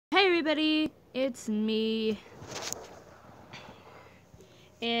everybody, it's me,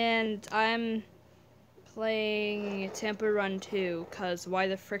 and I'm playing Temple Run 2, cause why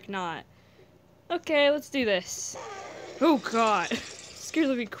the frick not? Okay, let's do this. Oh god, scared the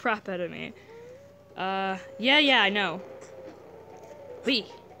living crap out of me. Yeah, I know. Wee.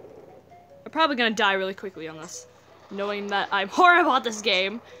 I'm probably gonna die really quickly on this, knowing that I'm horrible at this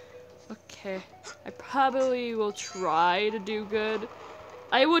game. Okay, I probably will try to do good.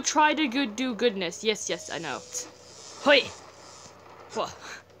 I will try to do goodness. Yes, I know. Hoi! What?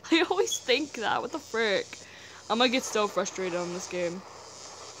 I always think that. What the frick? I'm gonna get so frustrated on this game.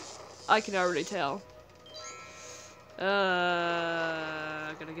 I can already tell.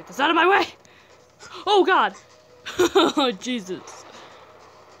 I gotta get this out of my way! Oh god! Oh Jesus.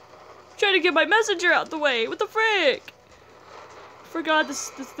 Trying to get my messenger out the way. What the frick? Forgot this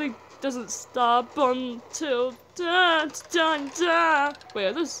thing doesn't stop until dun. Wait,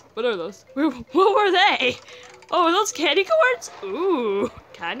 are those? What are those? What were they? Oh, are those candy corns? Ooh,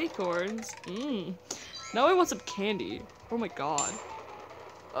 candy corns. Now I want some candy. Oh my god.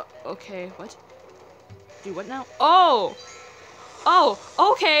 Okay, what? Do what now? Oh,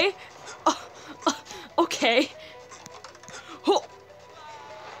 okay. Okay. Oh.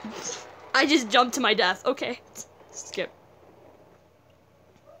 I just jumped to my death. Okay, skip.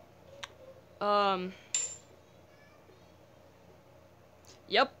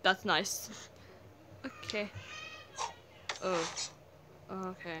 Yep, that's nice. Okay. Oh.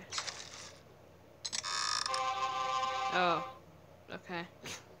 Okay. Oh. Okay.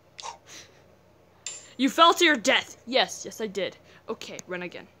 You fell to your death! Yes, I did. Okay, run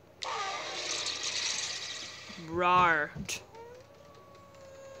again. Rawr.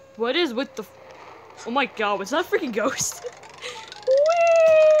 What is with the... Oh my god, was that a freaking ghost?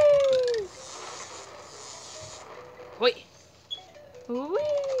 Wait.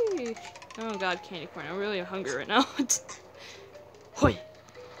 Wee. Oh god, candy corn. I'm really hungry right now. Hoi.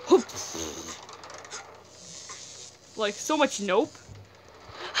 Hoop. Like, so much nope.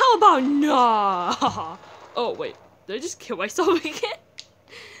 How about nah? Oh, wait. Did I just kill myself again?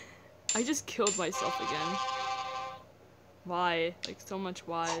 I just killed myself again. Why? Like, so much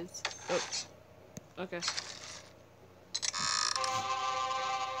whys. Oh. Okay.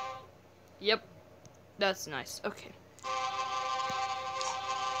 Yep. That's nice. Okay.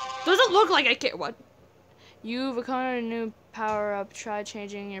 Doesn't look like I can't. What? You've acquired a new power-up. Try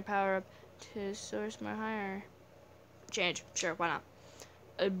changing your power-up to source more higher. Change. Sure, why not?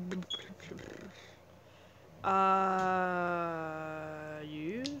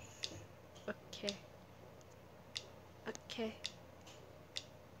 Use? Okay. Okay.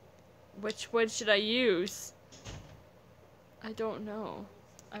 Which one should I use? I don't know.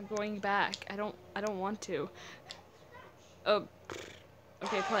 I'm going back. I don't want to. Oh.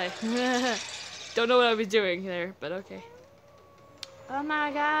 Okay, play. Don't know what I was doing there, but okay. Oh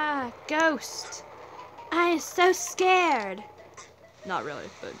my god, ghost! I am so scared. Not really,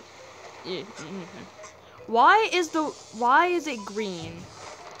 but yeah. Why is it green?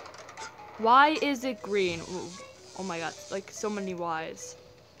 Why is it green? Ooh. Oh my god, like so many whys.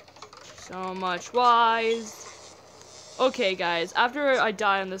 So much whys. Okay, guys, after I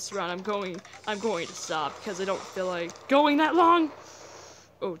die on this run, I'm going to stop because I don't feel like going that long.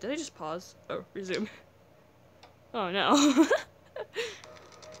 Oh, did I just pause? Oh, resume. Oh no.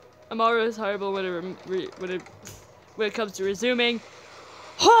 I'm always horrible when it comes to resuming.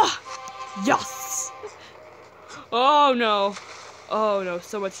 Ha! Yes! Oh no. Oh no,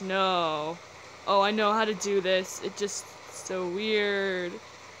 so much no. Oh, I know how to do this. It's just so weird.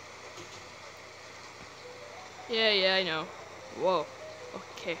 Yeah, I know. Whoa.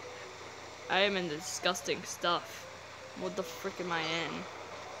 Okay. I am in the disgusting stuff. What the frick am I in?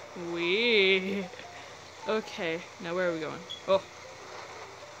 Wee. Okay, now where are we going? Oh,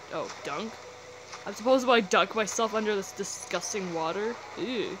 dunk? I'm supposed to dunk myself under this disgusting water?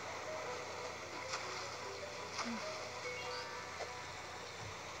 Ew.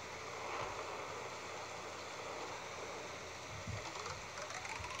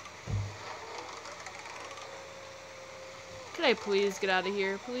 Can I please get out of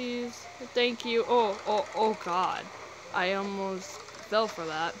here, please? Thank you. Oh god. I almost fell for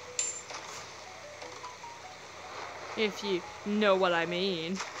that. If you know what I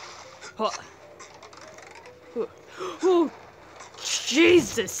mean. Oh,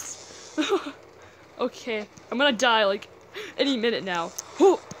 Jesus! Okay, I'm gonna die like any minute now.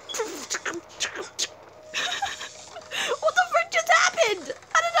 What the frick just happened?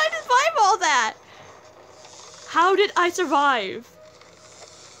 How did I survive all that? How did I survive?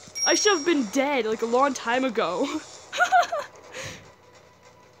 I should have been dead like a long time ago.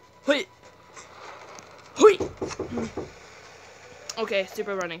 Hoi! Hoi! Okay,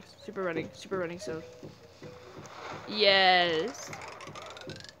 super running. Super running. Super running, so. Yes.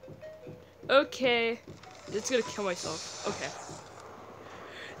 Okay. It's gonna kill myself. Okay.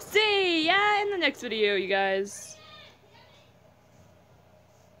 See ya in the next video, you guys.